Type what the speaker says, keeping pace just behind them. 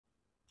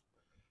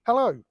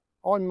Hello,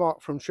 I'm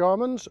Mark from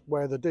Sharman's,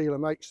 where the dealer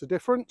makes the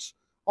difference.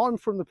 I'm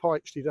from the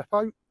PIC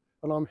depot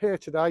and I'm here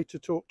today to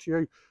talk to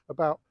you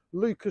about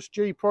Lucas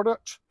G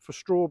products for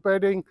straw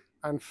bedding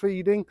and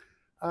feeding,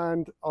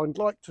 and I'd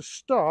like to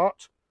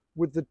start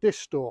with the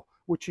Distor,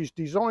 which is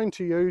designed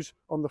to use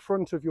on the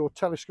front of your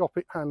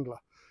telescopic handler.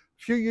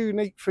 A few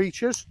unique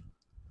features.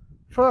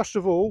 First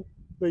of all,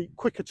 the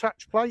quick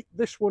attach plate.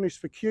 This one is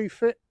for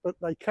Q-fit, but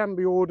they can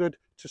be ordered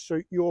to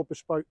suit your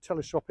bespoke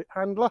telescopic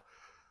handler,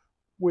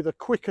 with a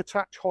quick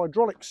attach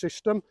hydraulic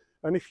system.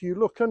 And if you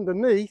look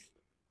underneath,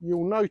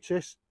 you'll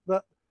notice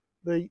that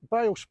the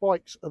bail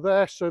spikes are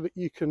there so that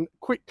you can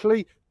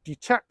quickly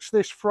detach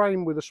this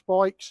frame with the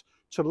spikes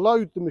to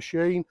load the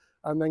machine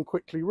and then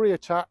quickly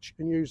reattach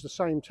and use the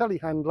same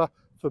telehandler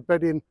for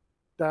bedding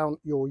down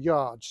your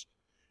yards.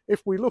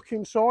 If we look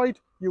inside,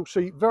 you'll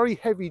see very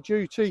heavy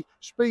duty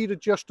speed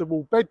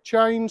adjustable bed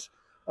chains,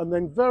 and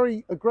then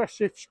very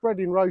aggressive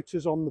spreading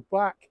rotors on the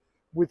back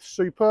with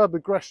superb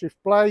aggressive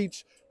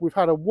blades. We've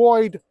had a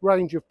wide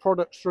range of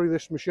products through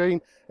this machine,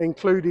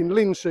 including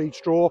linseed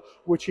straw,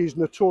 which is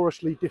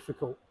notoriously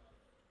difficult.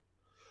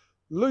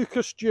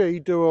 Lucas G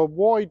do a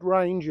wide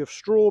range of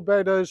straw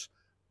bedders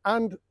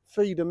and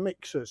feeder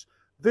mixers.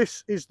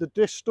 This is the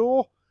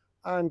Distor,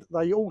 and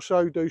they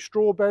also do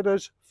straw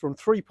bedders from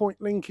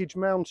 3-point linkage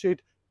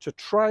mounted to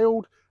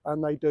trailed,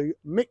 and they do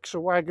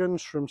mixer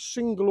wagons from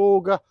single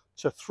auger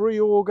to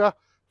 3 auger,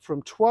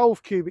 from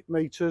 12 cubic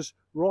meters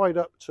right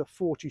up to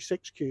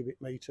 46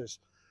 cubic meters.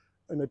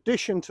 In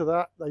addition to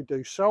that, they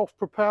do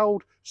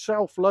self-propelled,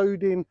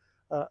 self-loading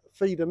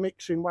feeder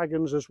mixing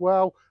wagons as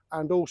well,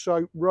 and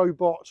also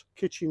robot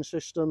kitchen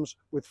systems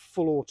with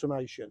full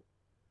automation.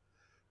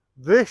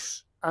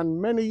 This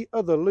and many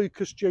other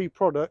Lucas G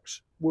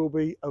products will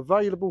be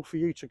available for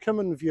you to come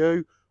and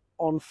view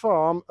on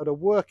farm at a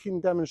working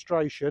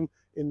demonstration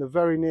in the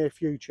very near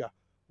future.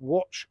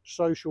 Watch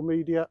social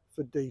media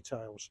for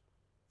details.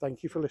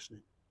 Thank you for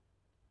listening.